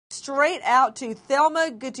straight out to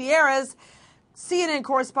Thelma Gutierrez, CNN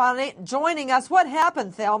correspondent, joining us. What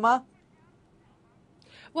happened, Thelma?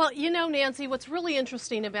 Well, you know, Nancy, what's really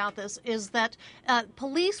interesting about this is that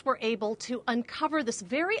police were able to uncover this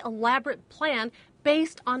very elaborate plan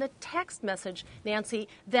based on a text message, Nancy,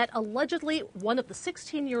 that allegedly one of the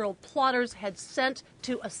 16-year-old plotters had sent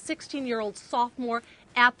to a 16-year-old sophomore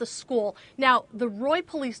at the school. Now, the Roy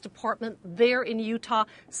Police Department there in Utah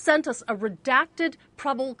sent us a redacted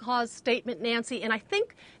probable cause statement, Nancy, and I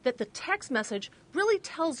think that the text message really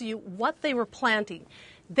tells you what they were planting.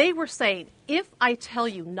 They were saying, if I tell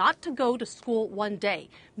you not to go to school one day,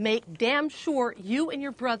 make damn sure you and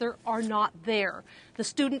your brother are not there. The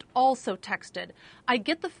student also texted, I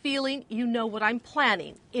get the feeling you know what I'm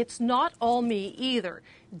planning. It's not all me either.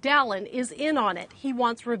 Dallin is in on it. He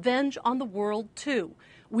wants revenge on the world too.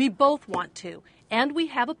 We both want to, and we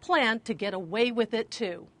have a plan to get away with it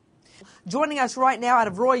too. Joining us right now out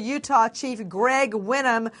of Roy, Utah, Chief Greg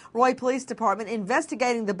Winham, Roy Police Department,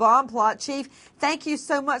 investigating the bomb plot. Chief, thank you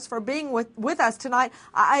so much for being with us tonight.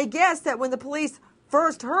 I guess that when the police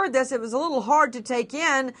first heard this, it was a little hard to take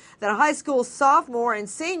in that a high school sophomore and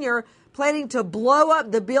senior planning to blow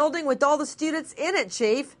up the building with all the students in it,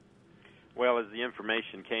 Chief. Well, as the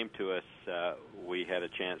information came to us, we had a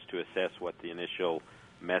chance to assess what the initial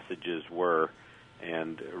messages were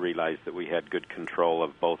and realized that we had good control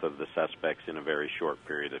of both of the suspects in a very short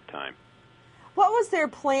period of time. What was their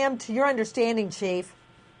plan, to your understanding, Chief?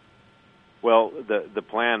 Well, the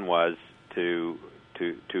plan was to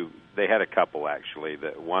they had a couple, actually.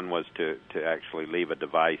 One was to actually leave a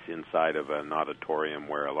device inside of an auditorium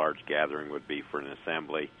where a large gathering would be for an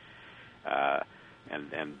assembly,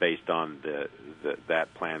 and based on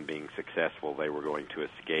that plan being successful, they were going to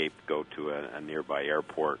escape, go to a nearby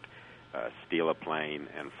airport, steal a plane,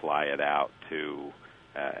 and fly it out to,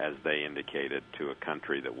 as they indicated, to a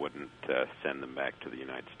country that wouldn't send them back to the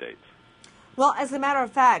United States. Well, as a matter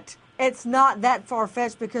of fact, it's not that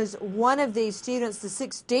far-fetched, because one of these students, the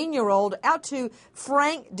 16-year-old, out to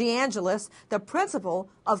Frank DeAngelis, the principal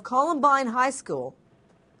of Columbine High School,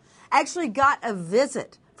 actually got a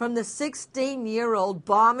visit from the 16-year-old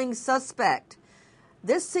bombing suspect.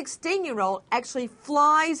 This 16-year-old actually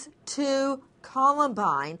flies to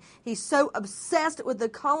Columbine. He's so obsessed with the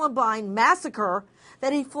Columbine massacre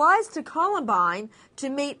that he flies to Columbine to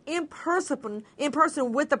meet in person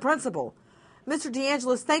with the principal. Mr.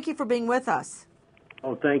 DeAngelis, thank you for being with us.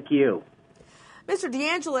 Oh, thank you. Mr.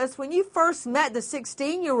 DeAngelis, when you first met the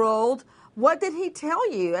 16-year-old, what did he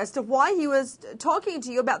tell you as to why he was talking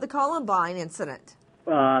to you about the Columbine incident?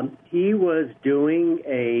 He was doing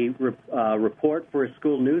a report for a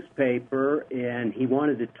school newspaper, and he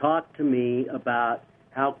wanted to talk to me about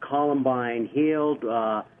how Columbine healed,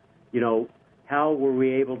 how were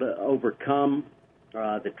we able to overcome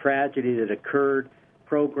the tragedy that occurred,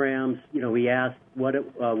 programs. He asked, what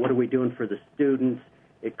are we doing for the students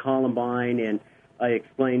at Columbine, and I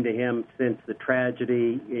explained to him, since the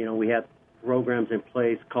tragedy, we have programs in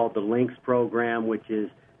place called the Links program, which is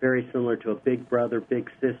very similar to a big brother, big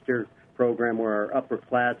sister program where our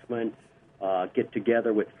upperclassmen get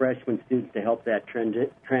together with freshman students to help that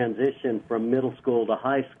transition from middle school to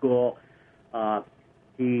high school.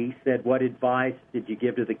 He said, what advice did you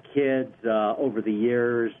give to the kids over the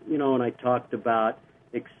years? And I talked about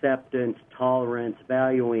acceptance, tolerance,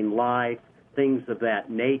 valuing life, things of that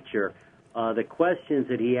nature. The questions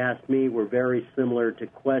that he asked me were very similar to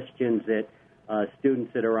questions that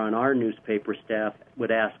students that are on our newspaper staff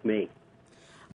would ask me.